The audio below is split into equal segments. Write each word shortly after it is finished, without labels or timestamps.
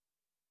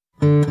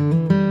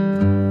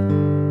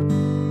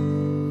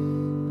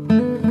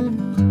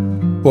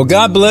Well,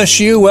 God bless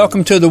you.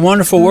 Welcome to the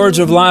Wonderful Words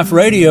of Life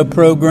radio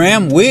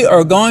program. We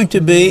are going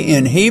to be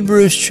in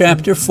Hebrews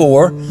chapter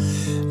 4.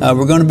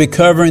 We're going to be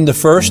covering the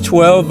first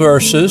 12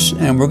 verses,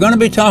 and we're going to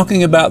be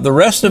talking about the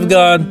rest of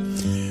God.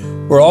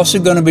 We're also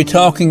going to be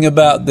talking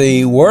about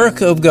the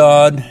work of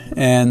God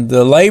and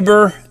the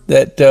labor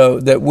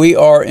that we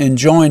are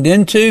enjoined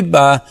into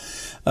by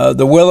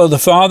the will of the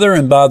Father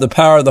and by the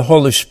power of the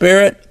Holy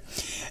Spirit.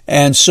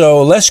 And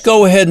so let's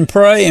go ahead and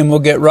pray, and we'll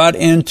get right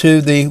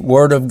into the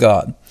Word of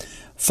God.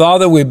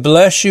 Father, we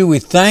bless you. We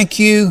thank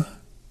you.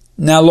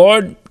 Now,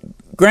 Lord,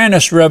 grant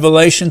us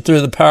revelation through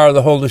the power of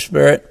the Holy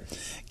Spirit.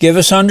 Give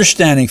us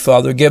understanding,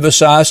 Father. Give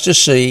us eyes to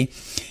see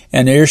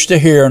and ears to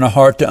hear and a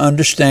heart to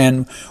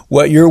understand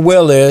what your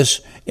will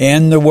is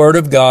in the Word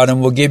of God, and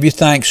we'll give you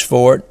thanks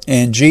for it.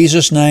 In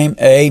Jesus' name,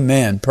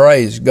 amen.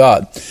 Praise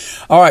God.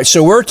 All right,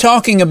 so we're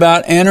talking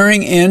about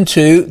entering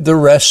into the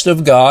rest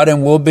of God,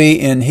 and we'll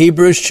be in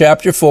Hebrews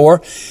chapter 4,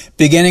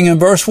 beginning in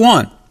verse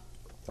 1.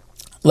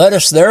 Let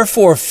us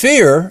therefore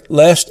fear,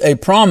 lest a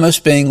promise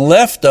being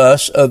left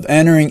us of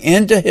entering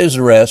into his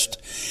rest,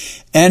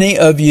 any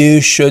of you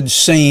should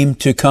seem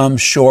to come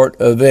short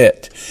of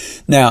it.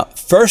 Now,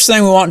 first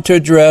thing we want to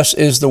address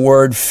is the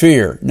word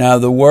fear. Now,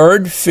 the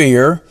word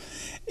fear,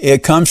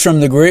 it comes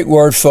from the Greek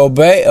word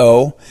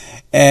phobeo,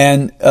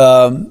 and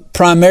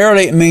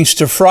primarily it means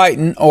to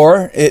frighten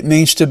or it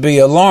means to be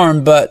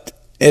alarmed, but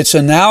it's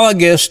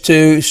analogous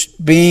to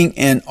being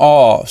in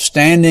awe,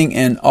 standing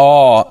in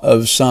awe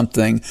of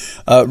something,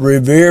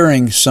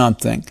 revering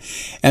something.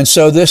 And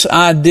so this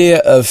idea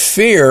of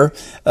fear,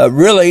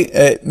 really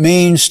it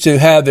means to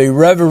have a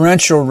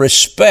reverential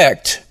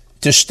respect,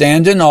 to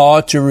stand in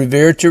awe, to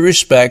revere, to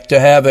respect, to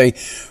have a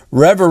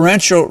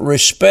reverential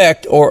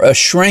respect or a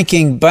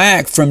shrinking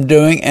back from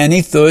doing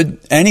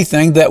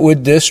anything that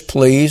would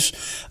displease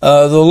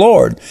the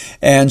Lord.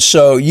 And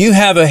so you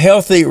have a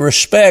healthy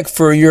respect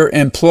for your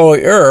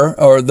employer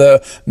or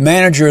the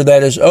manager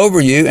that is over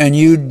you, and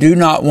you do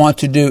not want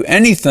to do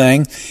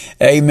anything,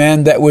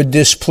 amen, that would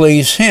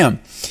displease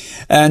him.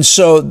 And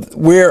so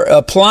we're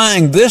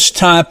applying this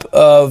type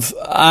of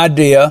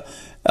idea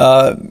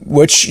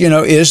which,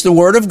 is the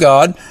Word of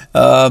God.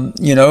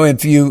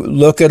 If you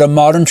look at a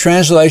modern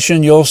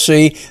translation, you'll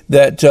see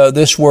that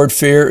this word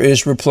fear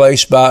is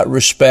replaced by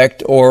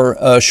respect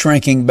or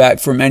shrinking back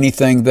from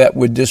anything that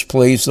would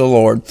displease the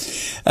Lord.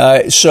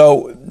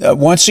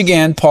 Once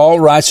again,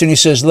 Paul writes and he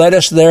says, let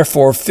us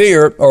therefore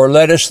fear, or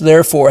let us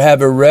therefore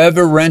have a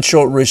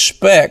reverential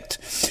respect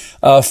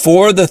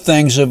for the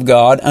things of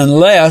God,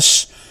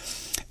 unless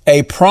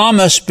a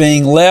promise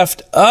being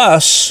left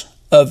us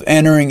of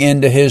entering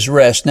into his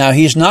rest. Now,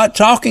 he's not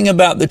talking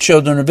about the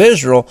children of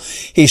Israel.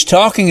 He's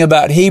talking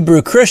about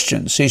Hebrew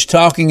Christians. He's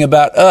talking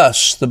about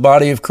us, the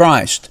body of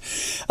Christ.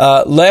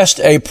 Lest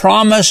a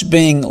promise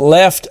being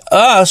left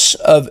us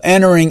of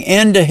entering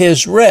into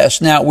his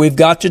rest. Now, we've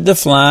got to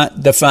define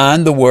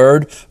the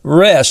word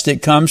rest.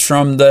 It comes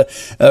from the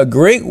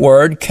Greek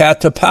word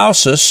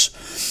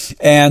katapausis.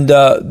 And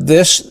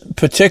this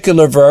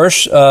particular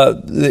verse,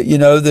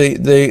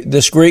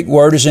 this Greek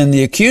word is in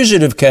the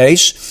accusative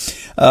case,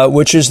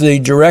 which is the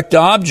direct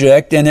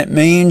object, and it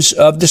means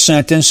of the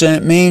sentence, and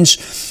it means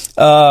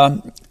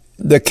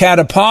the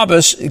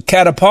katapausis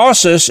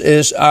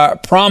is our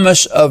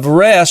promise of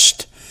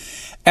rest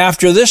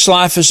after this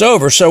life is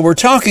over. So we're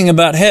talking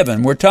about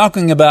heaven. We're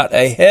talking about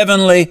a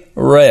heavenly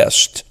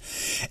rest.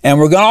 And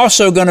we're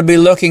also going to be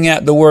looking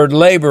at the word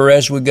labor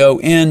as we go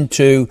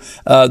into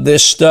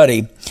this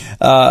study.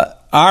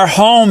 Our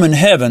home in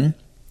heaven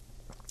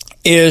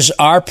is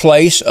our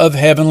place of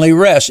heavenly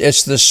rest.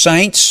 It's the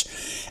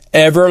saints'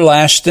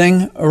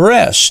 everlasting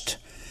rest.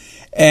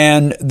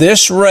 And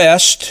this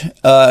rest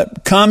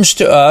comes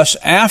to us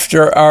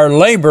after our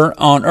labor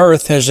on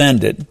earth has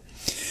ended.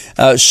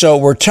 So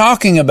we're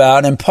talking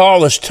about, and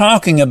Paul is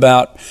talking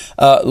about,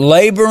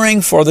 laboring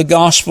for the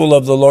gospel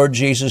of the Lord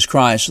Jesus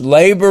Christ,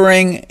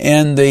 laboring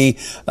in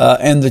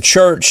the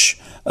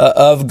church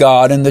of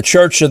God, in the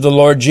church of the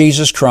Lord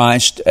Jesus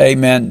Christ,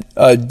 amen,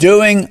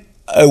 doing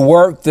a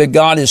work that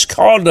God has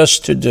called us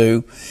to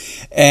do,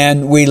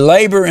 and we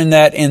labor in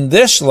that in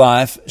this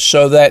life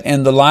so that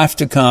in the life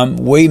to come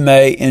we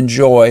may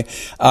enjoy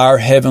our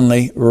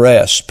heavenly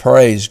rest.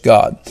 Praise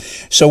God.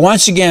 So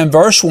once again,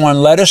 verse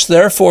 1, let us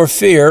therefore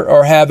fear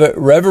or have a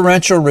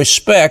reverential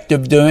respect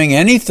of doing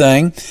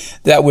anything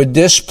that would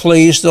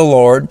displease the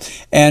Lord,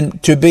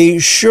 and to be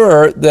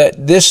sure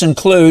that this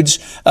includes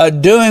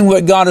doing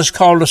what God has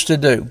called us to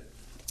do.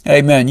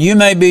 Amen. You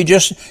may be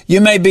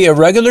a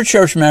regular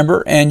church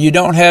member and you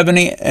don't have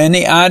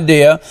any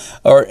idea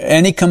or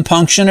any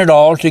compunction at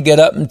all to get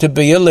up and to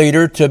be a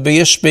leader, to be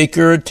a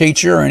speaker, a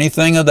teacher, or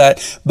anything of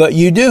that. But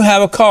you do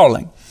have a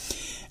calling.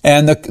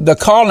 And the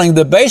calling,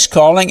 the base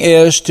calling,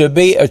 is to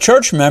be a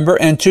church member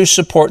and to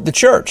support the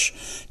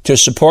church. To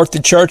support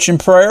the church in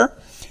prayer,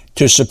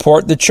 to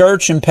support the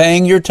church in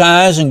paying your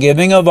tithes and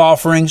giving of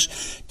offerings,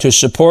 to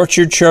support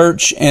your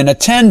church in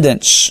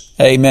attendance.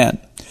 Amen.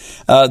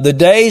 The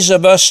days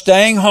of us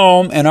staying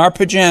home in our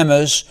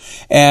pajamas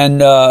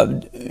and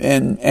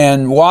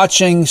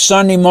watching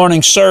Sunday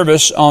morning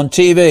service on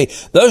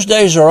TV, those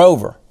days are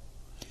over.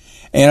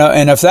 You know,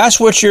 and if that's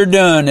what you're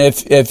doing,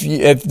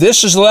 if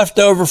this is left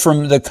over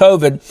from the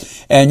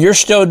COVID and you're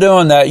still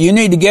doing that, you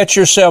need to get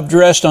yourself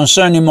dressed on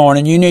Sunday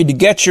morning. You need to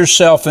get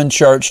yourself in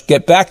church,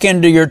 get back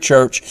into your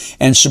church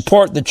and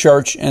support the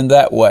church in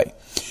that way.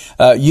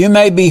 You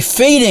may be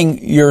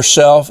feeding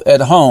yourself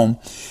at home,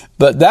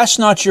 but that's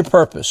not your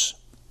purpose.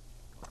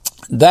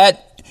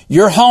 That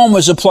your home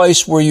is a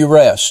place where you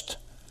rest.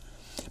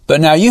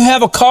 But now you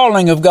have a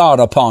calling of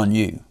God upon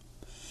you.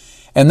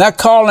 And that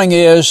calling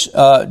is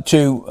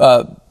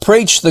to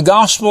preach the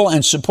gospel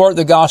and support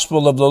the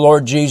gospel of the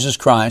Lord Jesus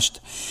Christ.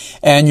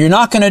 And you're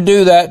not going to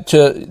do that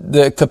to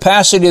the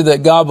capacity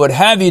that God would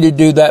have you to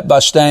do that by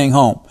staying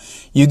home.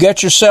 You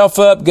get yourself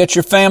up, get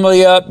your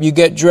family up, you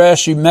get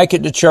dressed, you make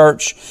it to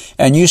church,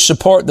 and you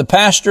support the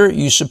pastor,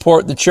 you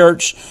support the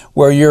church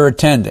where you're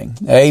attending.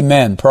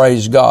 Amen.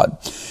 Praise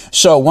God.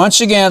 So once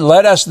again,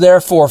 let us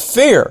therefore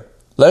fear.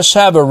 Let's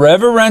have a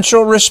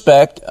reverential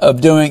respect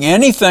of doing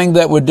anything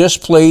that would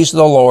displease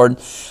the Lord.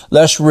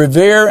 Let's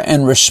revere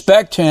and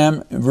respect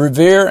Him,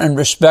 revere and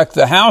respect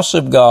the house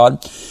of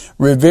God,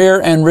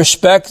 revere and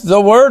respect the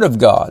Word of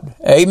God.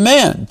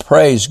 Amen.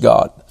 Praise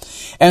God.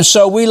 And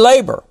so we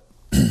labor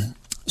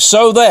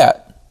so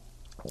that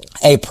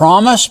a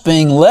promise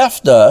being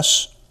left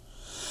us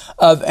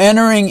of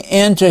entering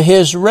into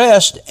His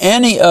rest,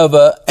 any of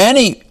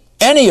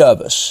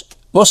us,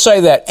 we'll say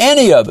that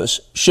any of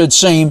us should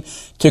seem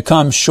to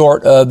come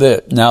short of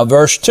it. Now,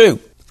 verse 2.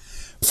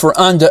 For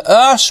unto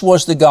us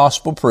was the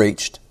gospel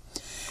preached,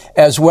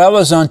 as well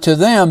as unto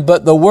them,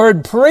 but the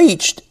word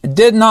preached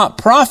did not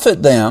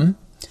profit them,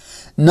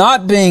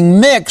 not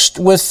being mixed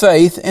with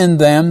faith in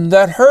them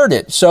that heard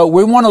it. So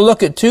we want to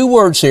look at two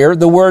words here,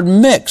 the word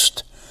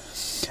mixed.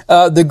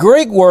 The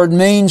Greek word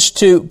means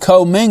to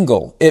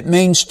commingle. It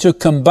means to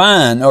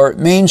combine, or it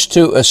means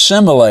to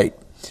assimilate.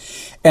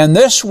 And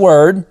this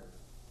word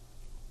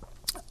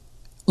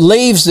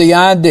leaves the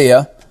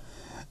idea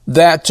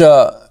that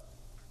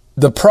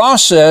the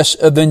process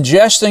of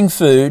ingesting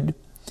food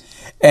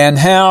and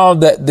how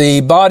that the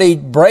body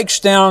breaks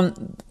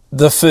down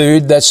the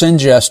food that's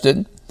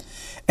ingested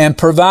and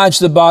provides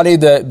the body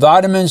the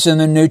vitamins and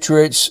the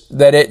nutrients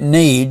that it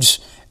needs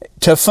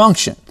to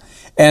function.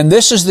 And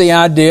this is the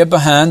idea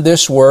behind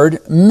this word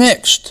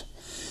mixed.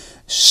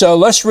 So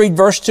let's read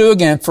verse 2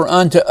 again. For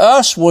unto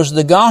us was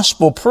the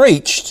gospel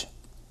preached,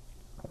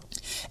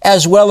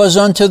 as well as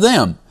unto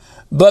them.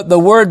 But the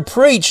word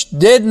preached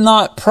did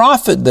not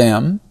profit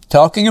them,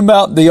 talking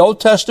about the Old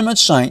Testament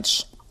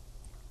saints.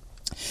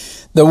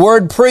 The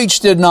word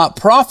preached did not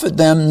profit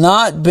them,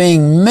 not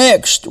being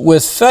mixed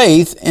with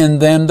faith in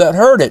them that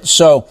heard it.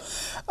 So,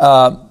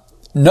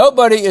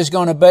 nobody is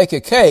going to bake a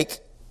cake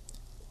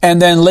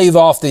and then leave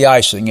off the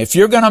icing. If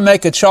you're going to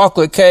make a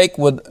chocolate cake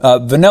with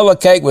vanilla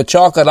cake with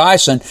chocolate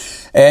icing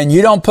and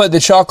you don't put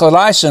the chocolate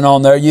icing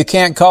on there, you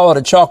can't call it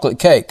a chocolate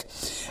cake.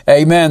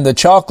 Amen. The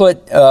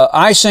chocolate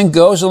icing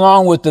goes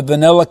along with the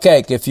vanilla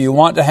cake if you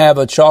want to have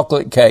a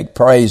chocolate cake.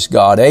 Praise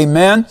God.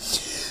 Amen.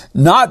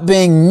 Not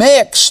being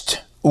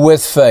mixed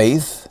with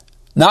faith,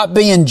 not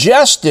being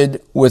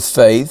ingested with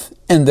faith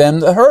in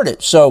them that heard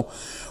it. So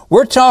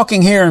we're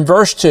talking here in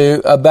verse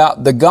 2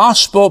 about the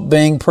gospel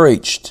being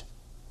preached.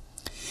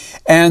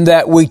 And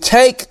that we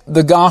take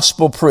the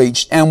gospel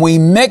preached and we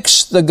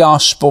mix the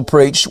gospel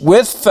preached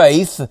with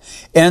faith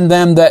in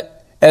them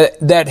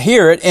that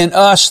hear it, in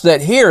us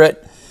that hear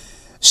it,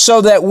 so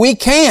that we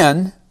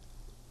can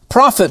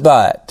profit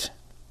by it.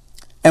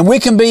 And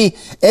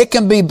it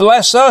can be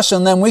bless us,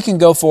 and then we can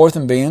go forth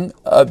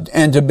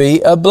and to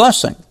be a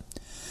blessing.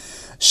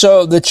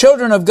 So the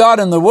children of God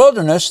in the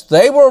wilderness,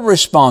 they were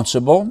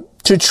responsible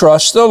to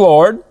trust the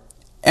Lord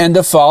and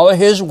to follow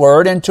His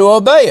word and to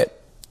obey it.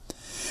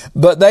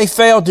 But they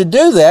failed to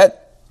do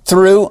that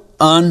through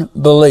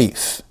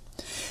unbelief.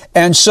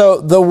 And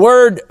so the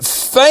word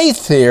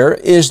faith here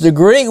is the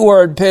Greek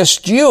word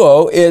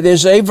pisteuo. It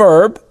is a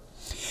verb.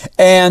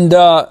 And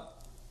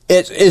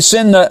it's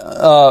in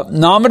the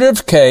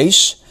nominative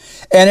case,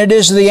 and it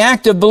is the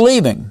act of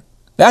believing.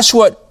 That's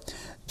what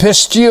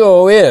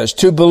pisteuo is.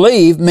 To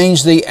believe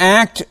means the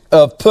act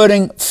of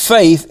putting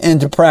faith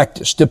into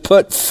practice, to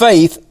put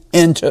faith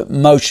into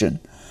motion.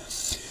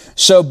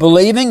 So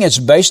believing is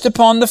based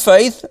upon the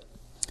faith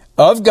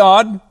of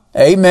God,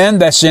 amen,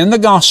 that's in the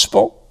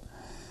gospel.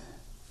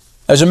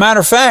 As a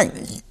matter of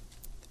fact,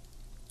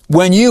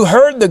 when you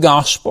heard the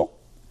gospel,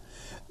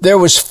 there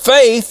was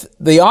faith,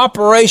 the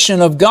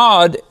operation of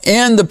God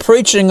in the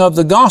preaching of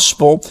the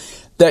gospel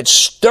that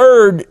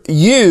stirred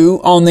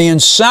you on the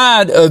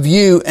inside of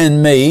you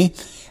and me.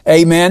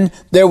 Amen.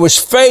 There was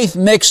faith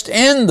mixed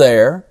in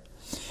there,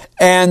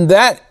 and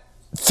that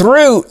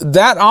through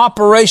that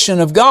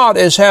operation of God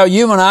is how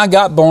you and I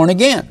got born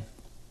again.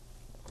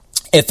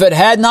 If it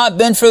had not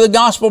been for the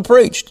gospel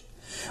preached,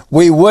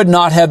 we would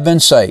not have been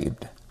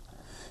saved.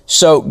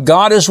 So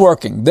God is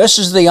working. This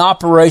is the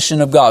operation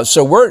of God.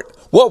 So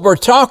what we're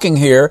talking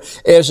here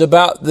is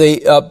about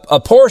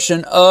a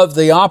portion of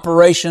the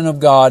operation of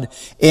God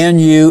in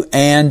you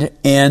and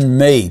in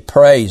me.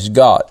 Praise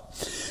God.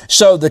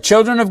 So the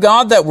children of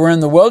God that were in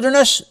the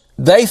wilderness,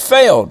 they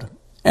failed.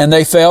 And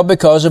they failed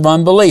because of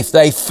unbelief.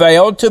 They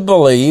failed to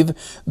believe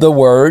the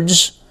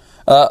words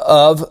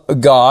of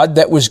God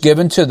that was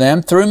given to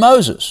them through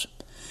Moses.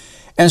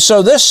 And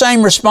so this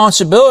same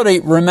responsibility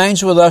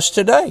remains with us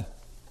today.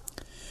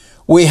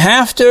 We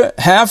have to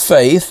have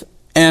faith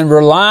and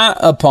rely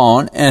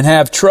upon and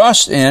have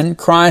trust in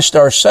Christ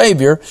our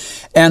Savior,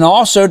 and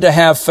also to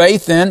have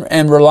faith in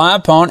and rely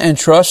upon and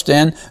trust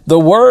in the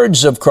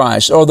words of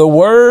Christ, or the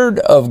Word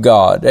of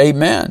God.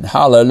 Amen.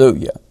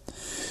 Hallelujah.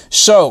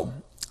 So,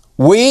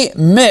 we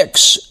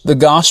mix the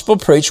gospel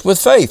preached with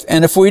faith.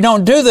 And if we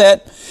don't do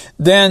that,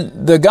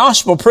 then the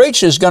gospel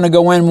preached is going to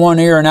go in one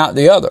ear and out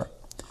the other.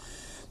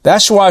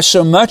 That's why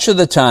so much of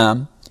the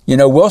time,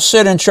 we'll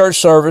sit in church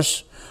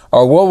service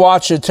or we'll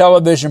watch a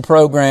television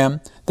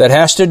program that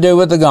has to do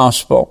with the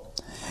gospel,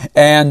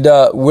 and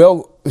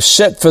we'll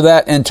sit for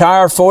that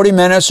entire 40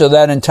 minutes or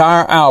that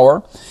entire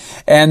hour,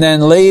 and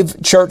then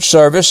leave church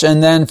service,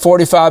 and then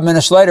 45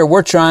 minutes later,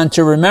 we're trying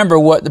to remember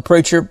what the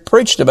preacher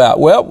preached about.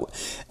 Well,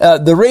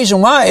 the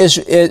reason why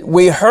is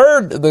we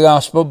heard the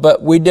gospel,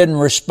 but we didn't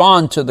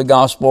respond to the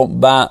gospel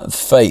by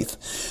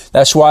faith.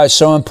 That's why it's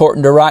so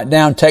important to write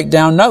down, take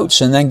down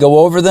notes, and then go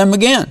over them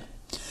again.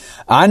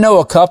 I know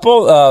a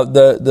couple,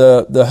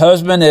 the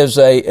husband is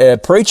a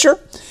preacher,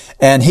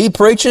 and he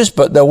preaches,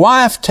 but the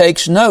wife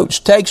takes notes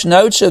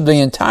of the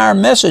entire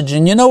message.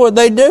 And you know what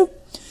they do?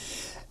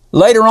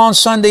 Later on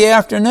Sunday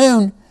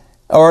afternoon,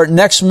 or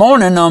next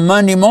morning on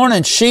Monday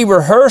morning, she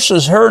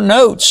rehearses her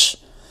notes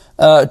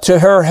to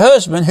her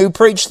husband who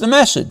preached the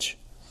message.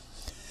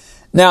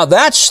 Now,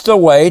 that's the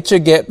way to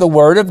get the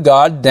Word of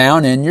God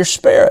down in your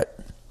spirit.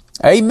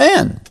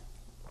 Amen.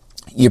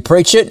 You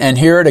preach it and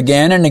hear it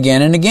again and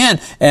again and again.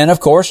 And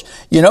of course,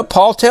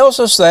 Paul tells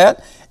us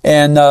that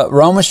in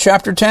Romans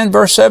chapter 10,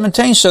 verse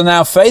 17. So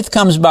now faith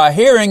comes by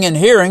hearing, and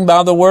hearing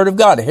by the Word of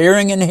God.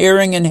 Hearing and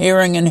hearing and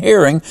hearing and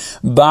hearing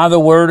by the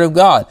Word of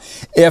God.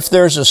 If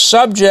there's a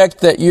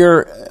subject that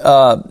you're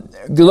a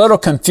little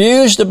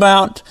confused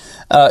about,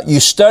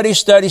 you study,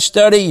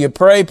 you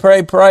pray,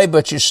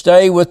 but you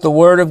stay with the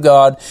Word of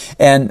God,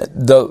 and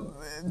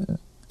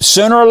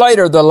sooner or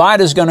later, the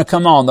light is going to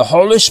come on. The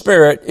Holy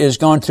Spirit is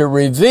going to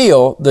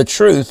reveal the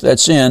truth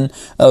that's in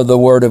the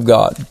Word of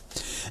God.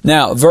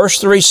 Now, verse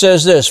 3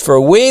 says this, "For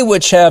we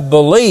which have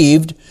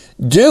believed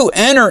do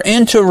enter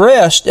into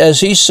rest, as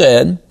he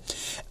said,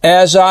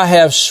 as I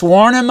have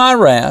sworn in my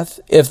wrath,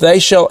 if they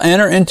shall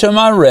enter into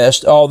my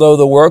rest, although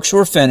the works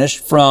were finished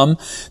from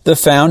the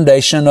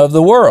foundation of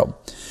the world."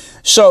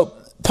 So,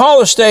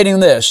 Paul is stating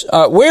this,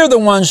 we're the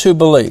ones who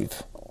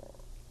believe.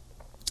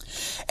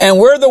 And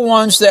we're the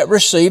ones that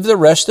receive the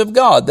rest of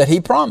God that he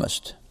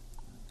promised.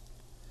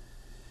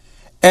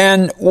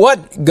 And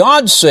what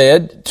God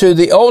said to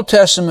the Old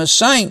Testament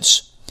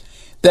saints,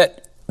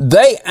 that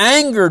they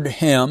angered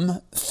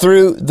him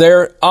through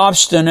their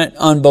obstinate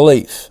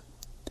unbelief.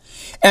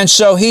 And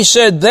so he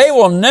said they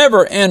will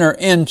never enter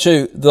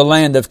into the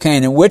land of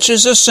Canaan, which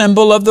is a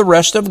symbol of the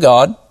rest of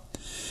God.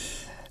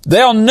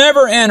 They'll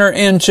never enter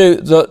into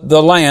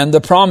the land,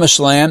 the promised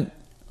land,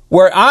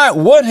 where I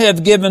would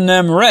have given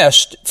them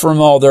rest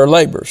from all their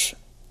labors.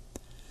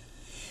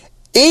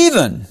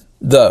 Even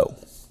though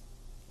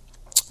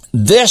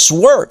this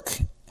work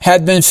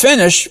had been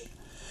finished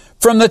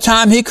from the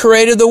time he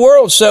created the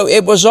world. So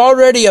it was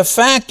already a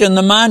fact in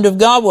the mind of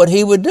God what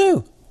he would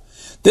do.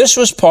 This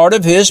was part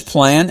of his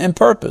plan and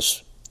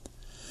purpose.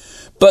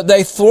 But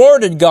they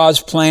thwarted God's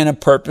plan and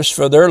purpose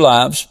for their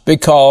lives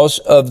because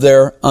of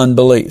their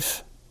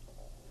unbelief.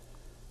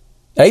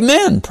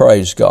 Amen.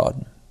 Praise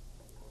God.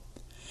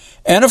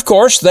 And of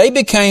course, they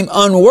became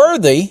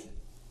unworthy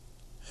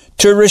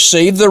to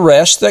receive the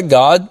rest that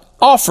God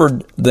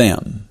offered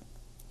them.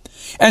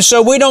 And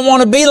so we don't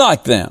want to be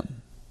like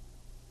them.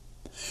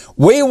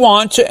 We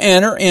want to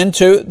enter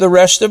into the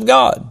rest of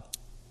God.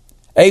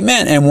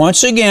 Amen. And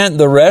once again,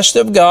 the rest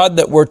of God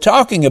that we're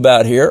talking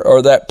about here,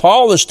 or that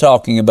Paul is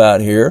talking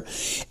about here,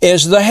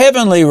 is the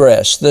heavenly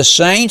rest, the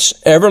saints'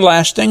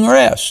 everlasting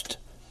rest.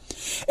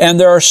 And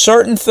there are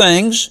certain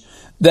things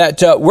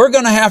that we're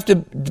going to have to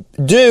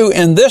do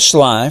in this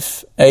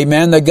life,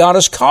 amen, that God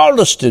has called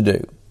us to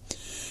do.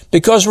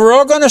 Because we're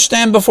all going to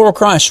stand before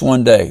Christ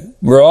one day.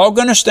 We're all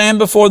going to stand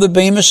before the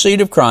bema seat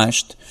of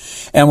Christ,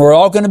 and we're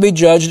all going to be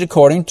judged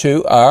according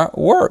to our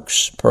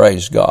works.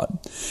 Praise God.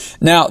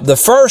 Now, the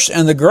first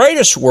and the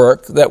greatest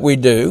work that we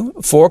do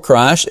for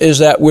Christ is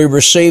that we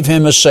receive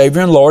Him as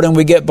Savior and Lord, and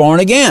we get born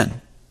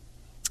again.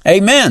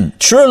 Amen.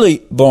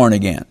 Truly born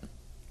again.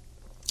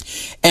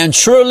 And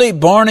truly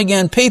born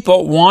again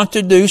people want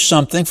to do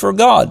something for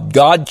God.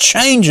 God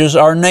changes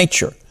our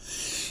nature.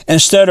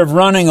 Instead of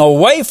running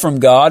away from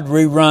God,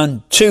 we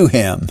run to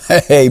Him.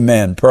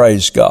 Amen.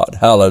 Praise God.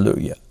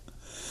 Hallelujah.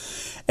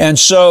 And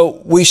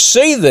so we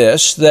see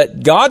this,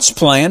 that God's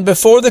plan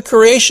before the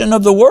creation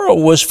of the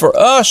world was for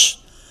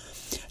us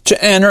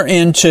to enter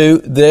into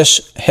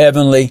this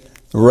heavenly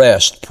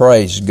rest.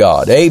 Praise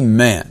God.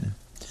 Amen.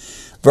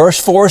 Verse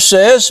 4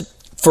 says,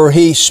 "For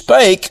he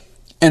spake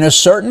in a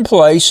certain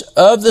place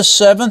of the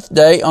seventh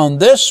day on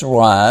this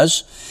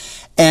wise,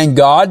 and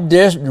God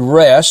did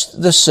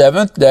rest the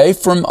seventh day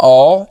from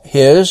all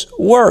his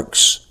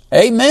works."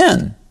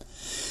 Amen.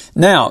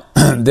 Now,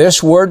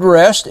 this word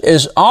rest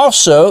is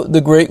also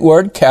the Greek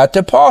word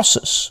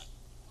katapausis.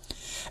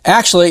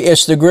 Actually,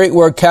 it's the Greek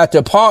word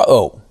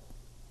katapao,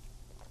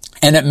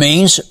 and it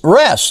means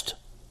rest.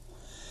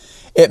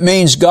 It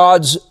means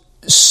God's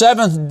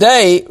seventh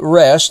day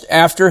rest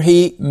after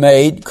he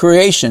made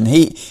creation.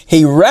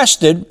 He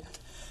rested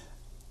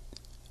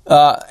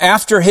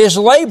after his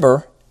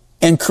labor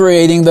in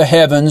creating the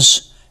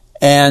heavens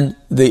and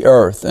the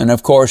earth. And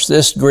of course,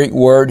 this Greek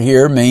word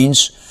here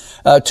means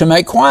to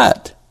make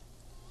quiet.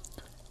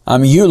 I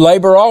mean, you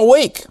labor all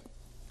week.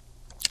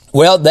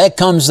 Well, that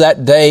comes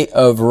that day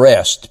of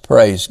rest.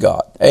 Praise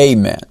God.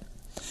 Amen.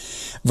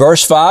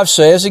 Verse 5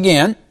 says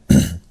again,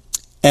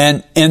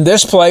 "And in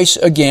this place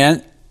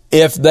again,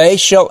 if they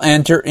shall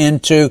enter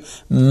into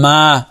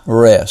my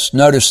rest."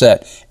 Notice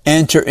that.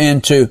 Enter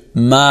into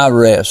my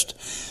rest.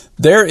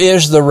 There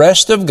is the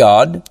rest of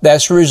God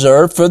that's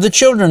reserved for the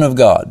children of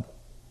God.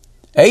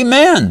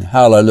 Amen.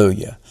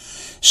 Hallelujah.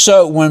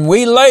 So when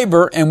we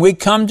labor and we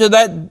come to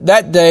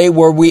that day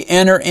where we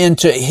enter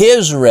into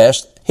his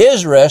rest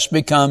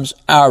becomes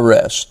our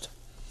rest.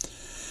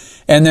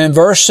 And then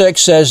verse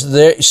 6 says,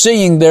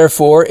 "Seeing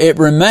therefore it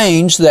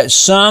remains that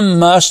some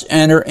must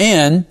enter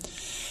in,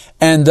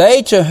 and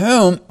they to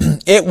whom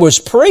it was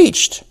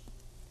preached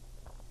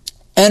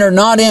enter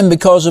not in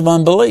because of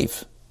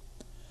unbelief."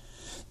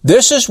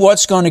 This is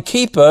what's going to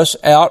keep us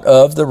out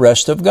of the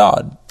rest of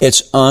God.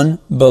 It's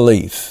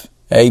unbelief.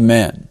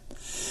 Amen.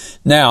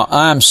 Now,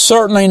 I'm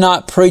certainly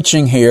not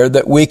preaching here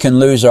that we can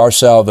lose our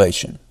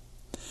salvation.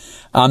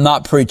 I'm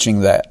not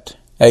preaching that.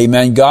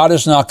 Amen. God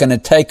is not going to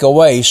take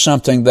away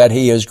something that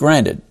he has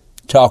granted.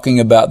 Talking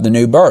about the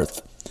new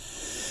birth.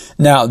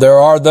 Now, there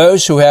are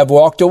those who have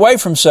walked away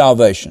from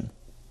salvation.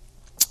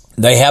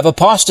 They have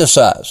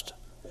apostatized.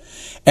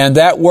 And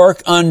that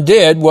work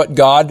undid what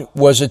God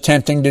was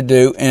attempting to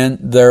do in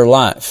their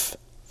life.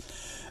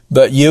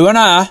 But you and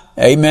I,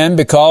 amen,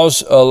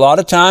 because a lot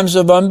of times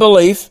of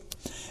unbelief,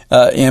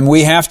 and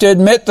we have to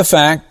admit the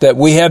fact that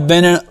we have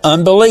been in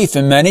unbelief,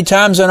 and many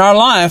times in our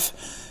life,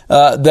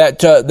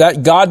 that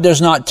God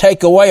does not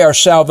take away our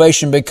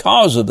salvation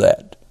because of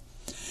that.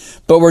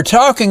 But we're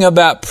talking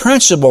about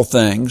principal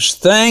things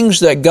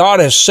that God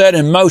has set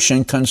in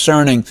motion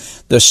concerning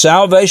the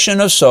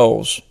salvation of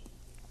souls,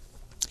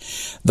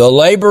 the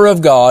labor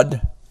of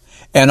God,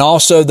 and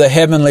also the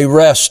heavenly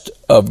rest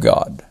of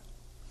God.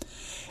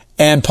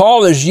 And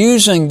Paul is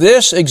using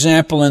this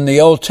example in the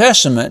Old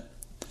Testament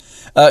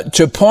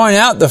to point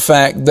out the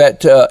fact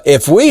that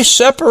if we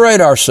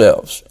separate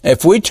ourselves,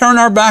 if we turn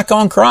our back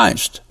on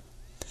Christ,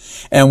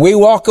 and we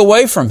walk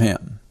away from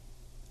him,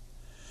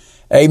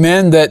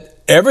 amen, that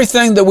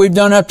everything that we've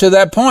done up to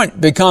that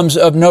point becomes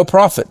of no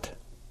profit.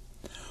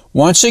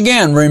 Once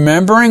again,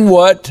 remembering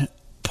what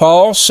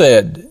Paul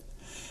said,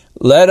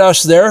 "Let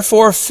us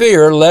therefore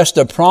fear lest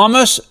the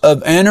promise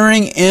of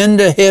entering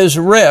into his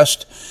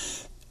rest,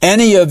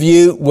 any of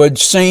you would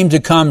seem to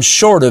come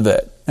short of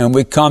it." And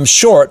we come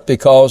short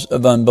because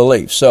of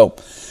unbelief. So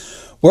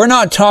we're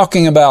not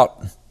talking about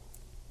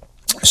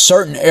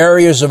certain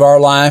areas of our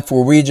life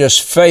where we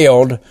just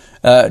failed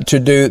to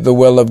do the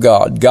will of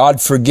God.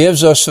 God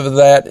forgives us of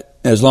that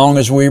as long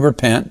as we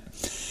repent.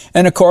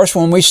 And of course,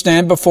 when we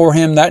stand before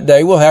him that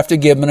day, we'll have to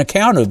give an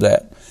account of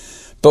that.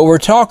 But we're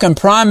talking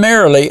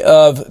primarily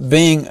of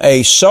being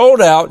a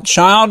sold out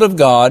child of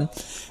God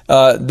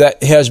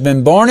that has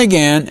been born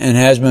again and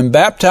has been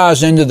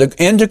baptized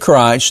into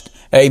Christ,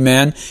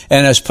 amen,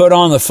 and has put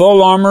on the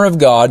full armor of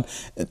God.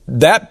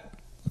 That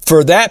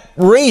for that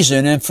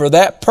reason and for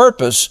that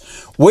purpose,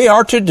 we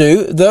are to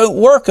do the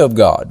work of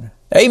God.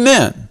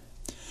 Amen.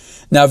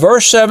 Now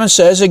verse 7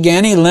 says,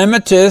 "Again he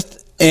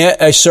limiteth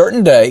a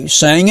certain day,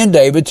 saying in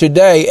David,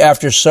 Today,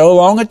 after so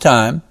long a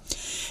time,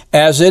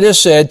 as it is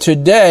said,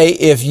 Today,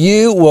 if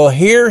you will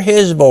hear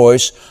his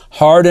voice,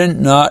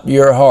 harden not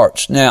your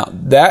hearts." Now,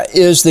 that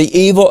is the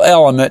evil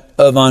element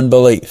of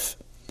unbelief.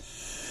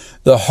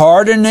 The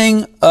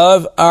hardening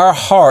of our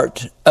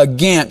heart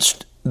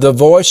against the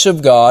voice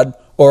of God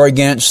or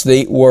against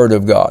the Word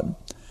of God.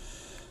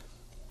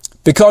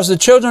 Because the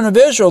children of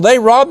Israel, they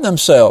robbed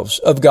themselves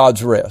of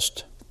God's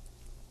rest.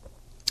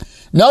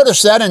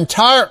 Notice that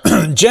entire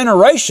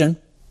generation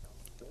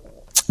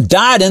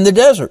died in the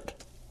desert.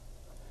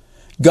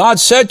 God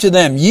said to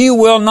them, "You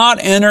will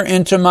not enter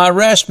into my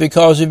rest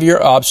because of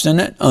your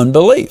obstinate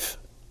unbelief."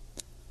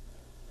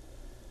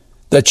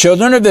 The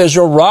children of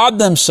Israel robbed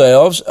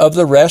themselves of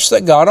the rest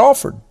that God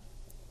offered.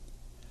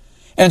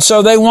 And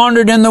so they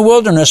wandered in the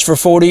wilderness for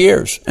 40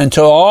 years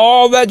until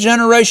all that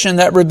generation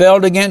that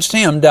rebelled against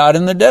him died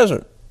in the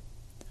desert.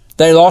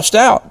 They lost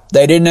out.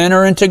 They didn't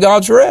enter into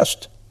God's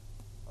rest.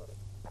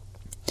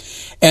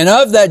 And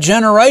of that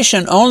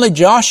generation, only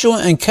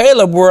Joshua and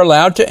Caleb were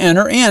allowed to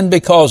enter in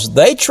because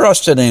they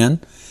trusted in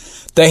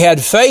They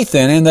had faith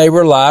in Him. They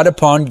relied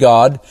upon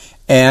God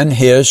and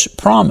His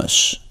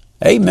promise.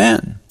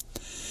 Amen.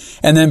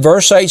 And then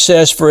verse 8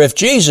 says, for if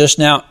Jesus,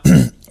 now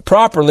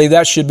properly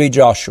that should be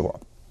Joshua.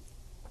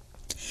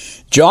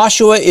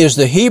 Joshua is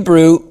the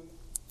Hebrew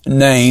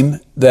name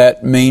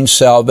that means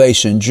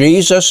salvation.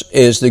 Jesus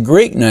is the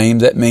Greek name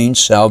that means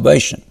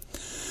salvation.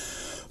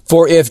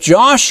 For if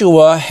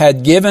Joshua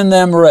had given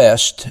them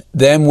rest,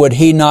 then would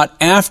he not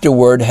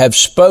afterward have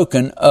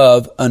spoken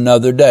of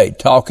another day?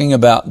 Talking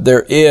about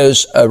there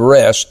is a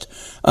rest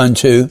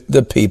unto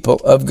the people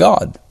of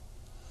God.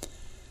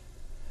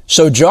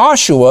 So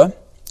Joshua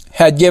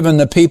had given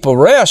the people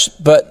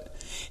rest, but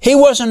he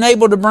wasn't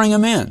able to bring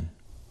them in.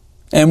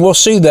 And we'll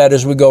see that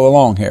as we go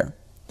along here.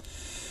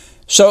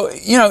 So,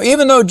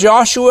 even though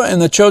Joshua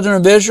and the children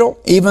of Israel,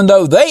 even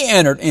though they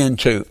entered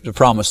into the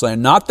promised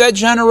land, not that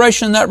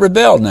generation that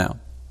rebelled now,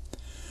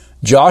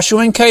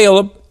 Joshua and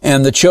Caleb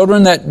and the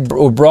children that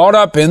were brought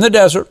up in the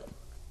desert,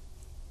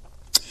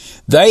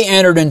 they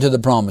entered into the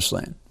promised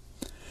land.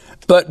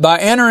 But by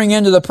entering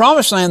into the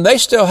promised land, they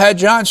still had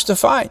giants to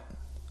fight.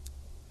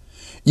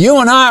 You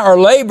and I are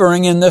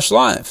laboring in this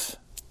life.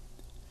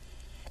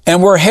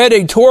 And we're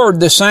heading toward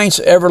the saints'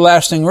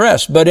 everlasting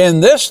rest. But in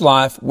this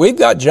life, we've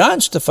got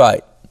giants to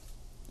fight.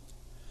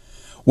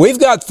 We've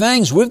got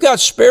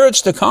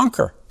spirits to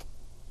conquer.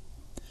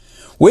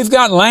 We've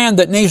got land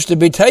that needs to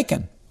be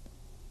taken.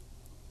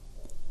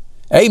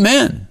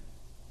 Amen.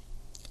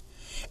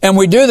 And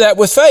we do that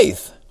with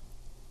faith.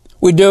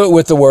 We do it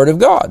with the Word of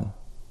God.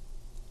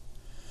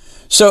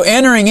 So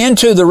entering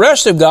into the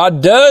rest of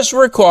God does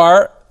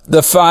require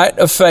the fight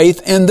of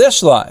faith in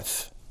this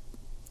life.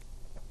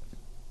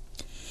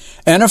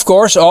 And of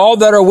course, all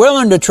that are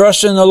willing to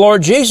trust in the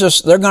Lord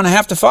Jesus, they're going to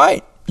have to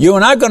fight. You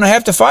and I are going to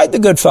have to fight the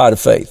good fight of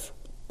faith.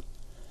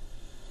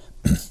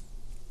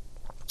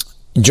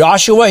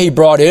 Joshua, he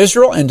brought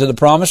Israel into the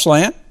promised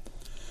land.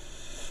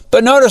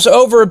 But notice,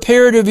 over a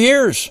period of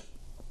years,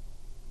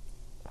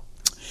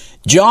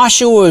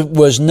 Joshua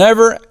was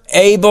never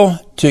able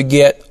to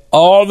get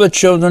all the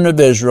children of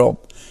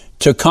Israel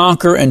to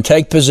conquer and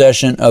take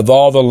possession of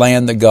all the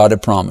land that God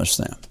had promised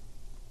them.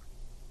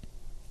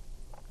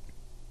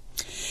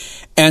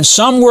 And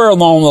somewhere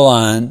along the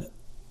line,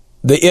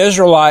 the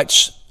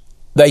Israelites,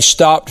 they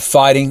stopped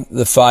fighting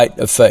the fight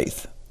of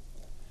faith.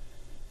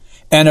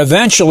 And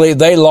eventually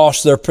they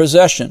lost their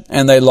possession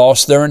and they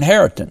lost their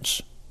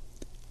inheritance.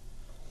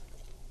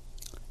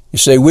 You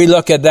see, we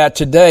look at that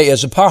today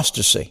as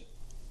apostasy.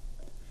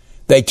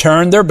 They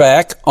turned their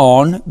back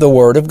on the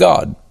Word of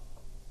God.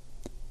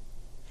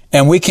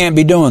 And we can't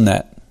be doing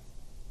that.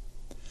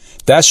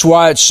 That's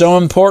why it's so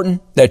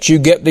important that you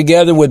get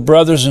together with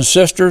brothers and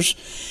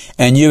sisters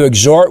and you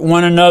exhort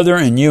one another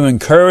and you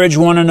encourage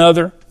one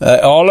another.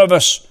 All of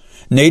us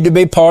need to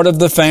be part of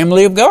the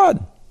family of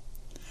God.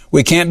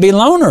 We can't be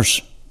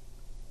loners.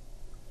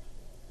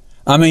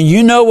 I mean,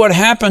 you know what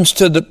happens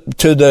to those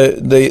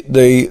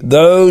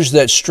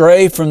that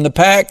stray from the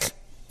pack,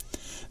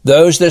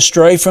 those that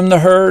stray from the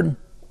herd,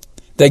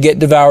 they get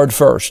devoured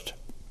first.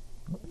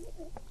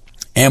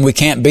 And we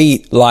can't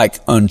be like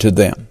unto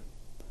them.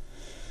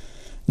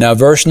 Now,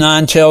 verse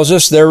 9 tells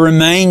us, there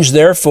remains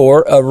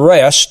therefore a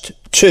rest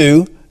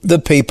to the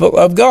people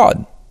of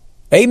God.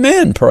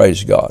 Amen,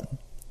 praise God.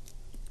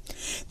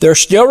 There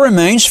still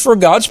remains for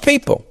God's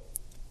people,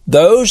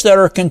 those that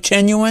are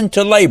continuing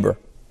to labor.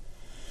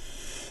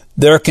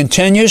 There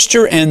continues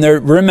to, and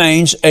there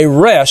remains a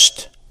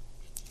rest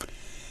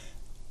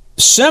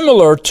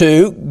similar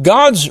to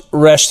God's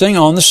resting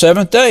on the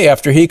seventh day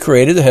after He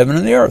created the heaven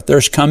and the earth.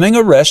 There's coming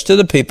a rest to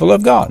the people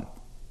of God.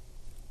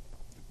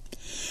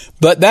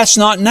 But that's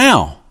not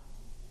now.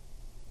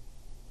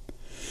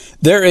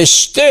 There is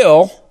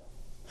still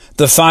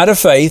the fight of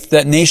faith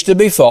that needs to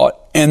be fought,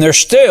 and there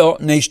still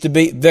needs to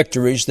be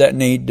victories that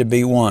need to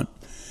be won.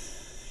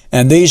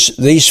 And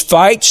these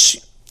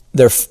fights,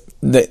 we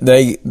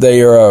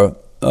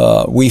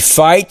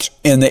fight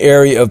in the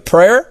area of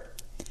prayer,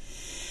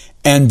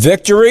 and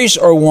victories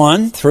are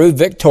won through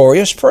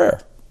victorious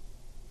prayer.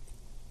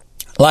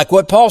 Like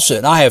what Paul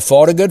said, I have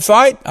fought a good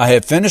fight, I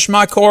have finished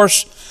my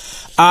course,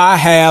 I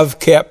have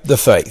kept the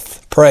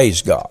faith.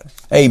 Praise God.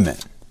 Amen.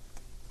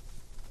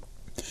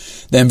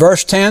 Then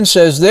verse 10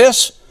 says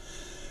this,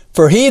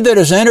 for he that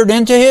has entered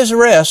into his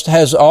rest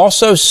has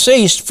also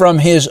ceased from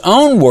his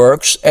own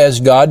works as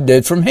God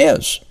did from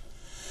his.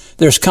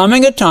 There's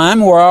coming a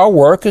time where our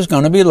work is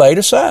going to be laid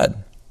aside.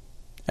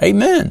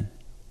 Amen.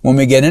 When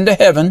we get into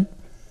heaven,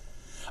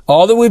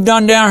 all that we've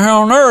done down here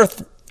on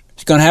earth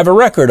is going to have a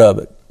record of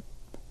it.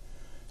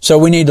 So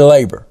we need to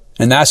labor.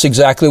 And that's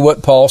exactly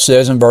what Paul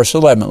says in verse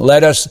 11.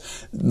 Let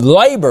us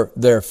labor,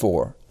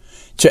 therefore,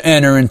 to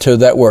enter into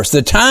that work.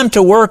 The time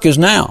to work is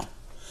now.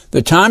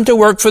 The time to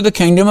work for the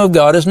kingdom of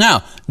God is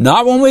now.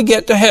 Not when we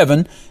get to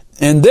heaven.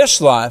 In this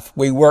life,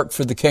 we work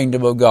for the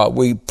kingdom of God.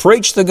 We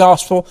preach the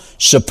gospel,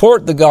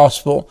 support the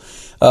gospel,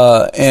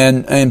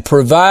 and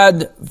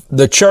provide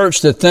the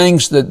church the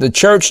things that the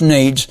church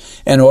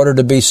needs in order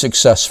to be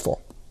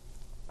successful.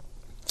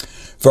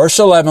 Verse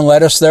 11,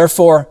 let us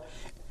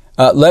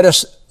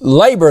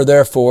Labor,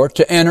 therefore,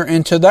 to enter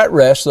into that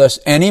rest, lest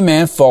any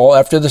man fall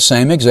after the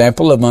same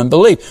example of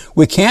unbelief.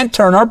 We can't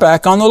turn our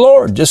back on the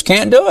Lord. Just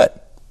can't do it.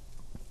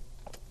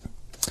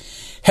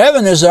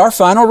 Heaven is our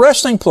final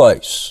resting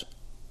place.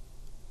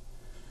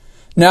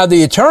 Now,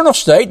 the eternal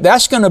state,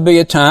 that's going to be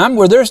a time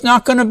where there's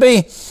not going to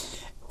be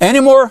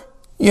any more,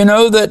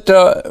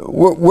 that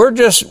we're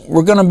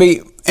going to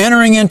be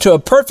entering into a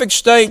perfect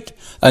state.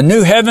 A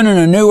new heaven and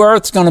a new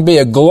earth is going to be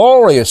a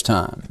glorious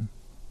time.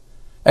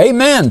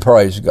 Amen,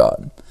 praise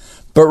God.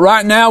 But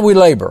right now we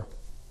labor.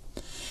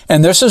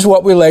 And this is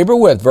what we labor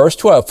with. Verse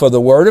 12, for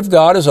the word of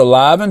God is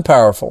alive and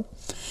powerful,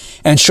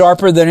 and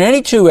sharper than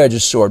any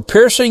two-edged sword,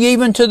 piercing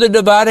even to the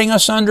dividing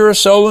asunder of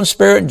soul and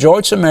spirit,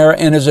 joints and marrow,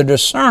 and is a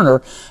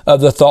discerner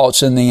of the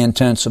thoughts and the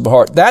intents of the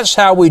heart. That's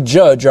how we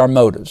judge our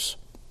motives.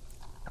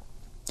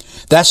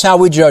 That's how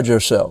we judge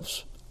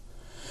ourselves.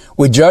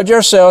 We judge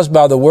ourselves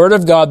by the word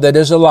of God that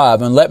is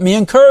alive. And let me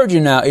encourage you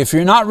now, if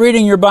you're not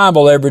reading your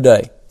Bible every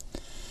day,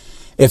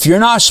 if you're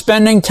not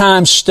spending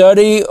time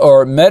study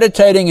or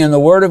meditating in the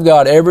Word of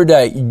God every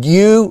day,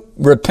 you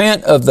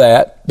repent of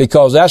that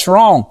because that's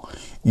wrong.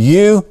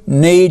 You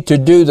need to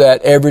do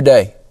that every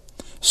day.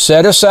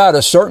 Set aside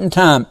a certain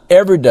time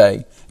every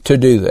day to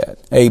do that.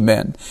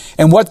 Amen.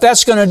 And what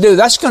that's going to do,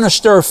 that's going to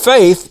stir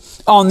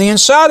faith on the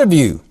inside of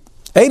you.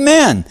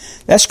 Amen.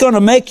 That's going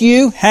to make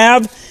you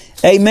have,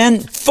 amen,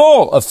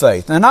 full of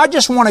faith. And I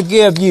just want to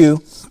give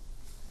you,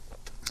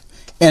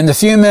 in the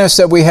few minutes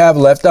that we have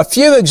left, a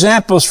few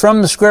examples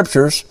from the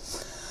Scriptures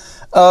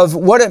of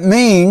what it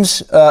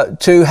means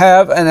to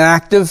have an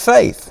active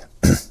faith.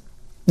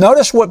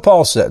 Notice what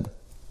Paul said.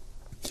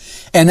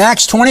 In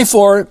Acts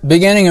 24,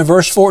 beginning in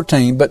verse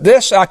 14, but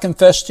this I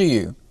confess to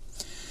you,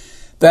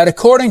 that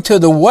according to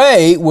the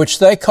way which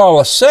they call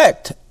a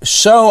sect,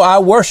 so I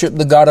worship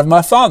the God of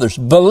my fathers,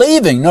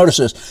 believing, notice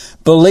this,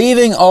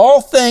 believing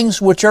all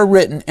things which are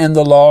written in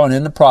the law and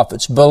in the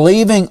prophets,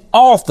 believing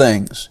all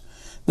things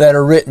that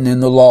are written in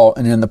the law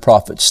and in the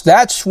prophets.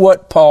 That's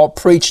what Paul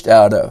preached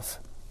out of.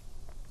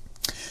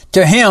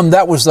 To him,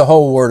 that was the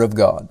whole Word of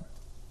God.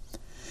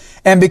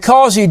 And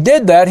because he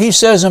did that, he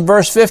says in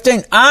verse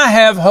 15, I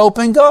have hope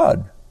in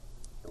God,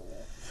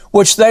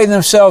 which they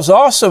themselves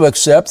also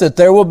accept, that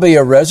there will be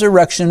a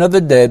resurrection of the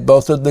dead,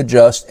 both of the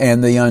just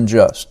and the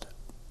unjust.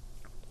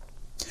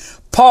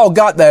 Paul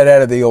got that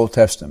out of the Old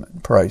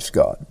Testament, praise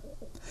God.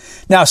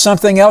 Now,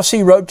 something else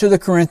he wrote to the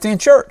Corinthian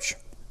church.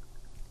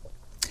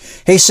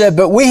 He said,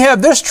 but we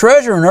have this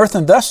treasure in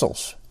earthen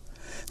vessels,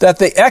 that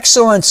the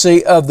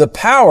excellency of the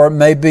power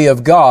may be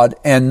of God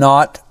and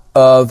not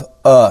of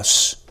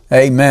us.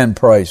 Amen,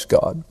 praise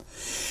God.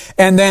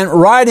 And then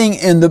writing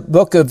in the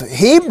book of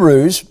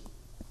Hebrews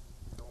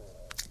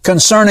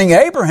concerning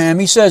Abraham,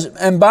 he says,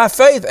 and by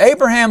faith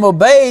Abraham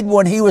obeyed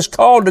when he was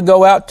called to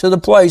go out to the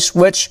place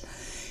which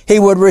he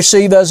would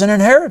receive as an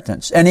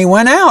inheritance. And he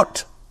went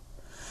out,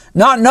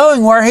 not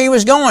knowing where he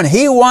was going.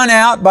 He went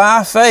out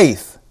by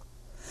faith.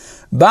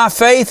 By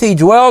faith he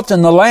dwelt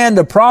in the land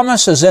of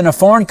promise as in a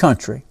foreign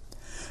country,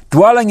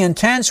 dwelling in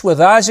tents with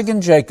Isaac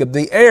and Jacob,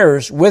 the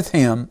heirs with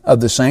him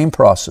of the same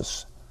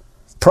promise.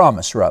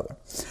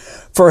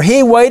 For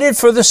he waited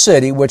for the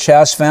city which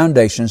has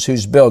foundations,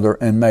 whose builder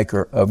and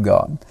maker of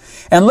God.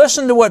 And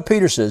listen to what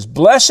Peter says,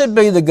 blessed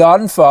be the God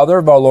and Father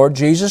of our Lord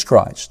Jesus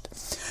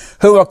Christ,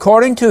 who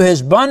according to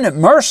his abundant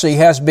mercy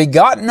has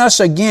begotten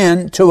us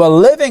again to a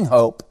living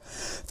hope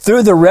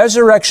through the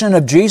resurrection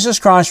of Jesus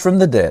Christ from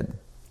the dead,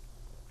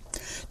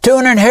 to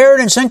an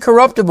inheritance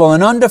incorruptible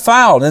and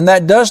undefiled, and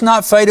that does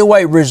not fade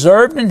away,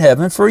 reserved in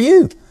heaven for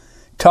you.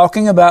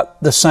 Talking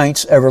about the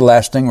saints'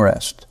 everlasting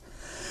rest,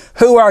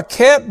 who are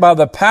kept by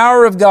the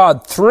power of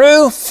God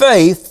through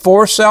faith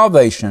for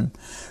salvation,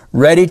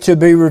 ready to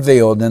be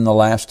revealed in the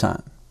last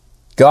time.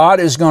 God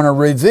is going to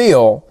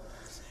reveal,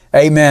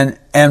 amen,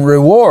 and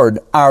reward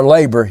our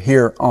labor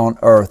here on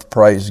earth,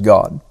 praise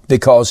God,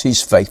 because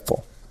He's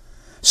faithful.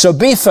 So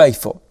be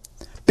faithful.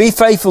 Be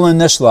faithful in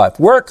this life.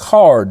 Work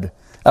hard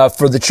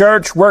for the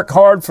church. Work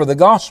hard for the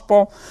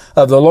gospel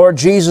of the Lord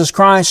Jesus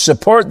Christ.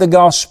 Support the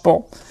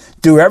gospel.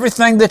 Do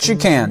everything that you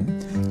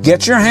can.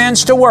 Get your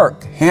hands to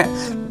work.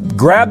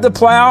 Grab the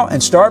plow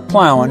and start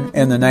plowing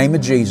in the name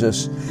of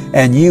Jesus,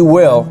 and you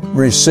will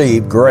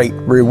receive great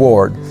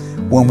reward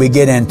when we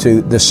get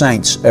into the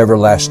saints'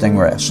 everlasting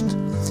rest.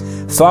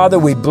 Father,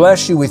 we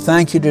bless you. We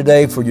thank you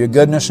today for your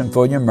goodness and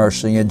for your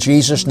mercy. In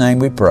Jesus' name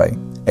we pray.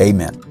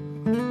 Amen.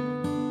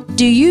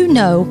 Do you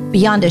know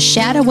beyond a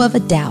shadow of a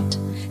doubt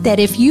that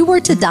if you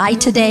were to die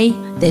today,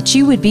 that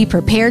you would be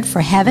prepared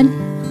for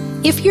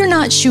heaven? If you're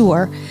not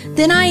sure,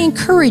 then I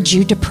encourage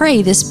you to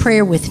pray this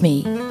prayer with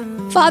me.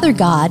 Father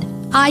God,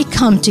 I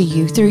come to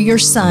you through your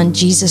Son,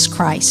 Jesus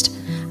Christ.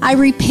 I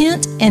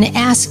repent and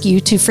ask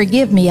you to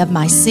forgive me of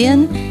my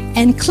sin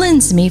and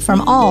cleanse me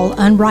from all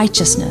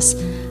unrighteousness.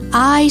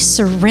 I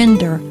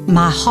surrender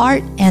my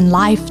heart and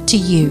life to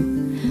you.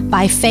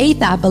 By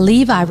faith, I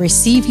believe I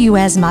receive you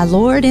as my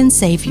Lord and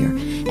Savior,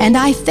 and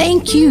I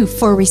thank you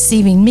for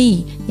receiving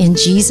me in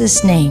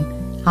Jesus' name.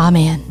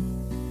 Amen.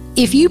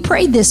 If you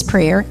prayed this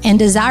prayer and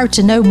desire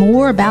to know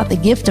more about the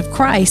gift of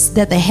Christ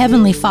that the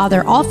Heavenly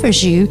Father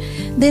offers you,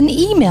 then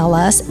email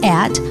us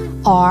at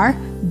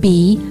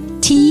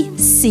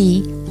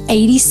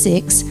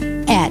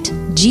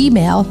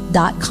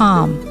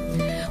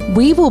rbtc86@gmail.com.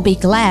 We will be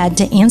glad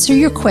to answer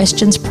your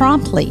questions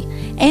promptly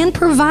and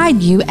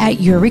provide you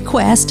at your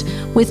request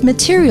with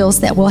materials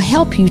that will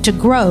help you to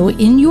grow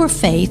in your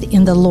faith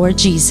in the Lord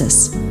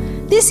Jesus.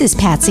 This is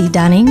Patsy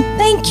Dunning.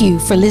 Thank you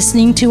for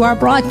listening to our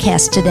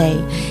broadcast today.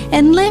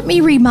 And let me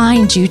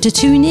remind you to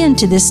tune in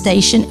to this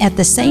station at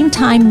the same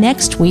time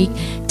next week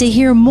to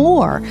hear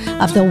more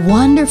of the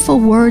wonderful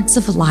words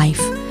of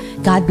life.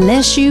 God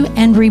bless you,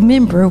 and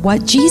remember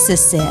what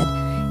Jesus said.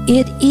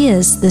 It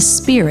is the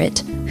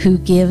Spirit who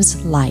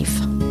gives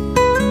life.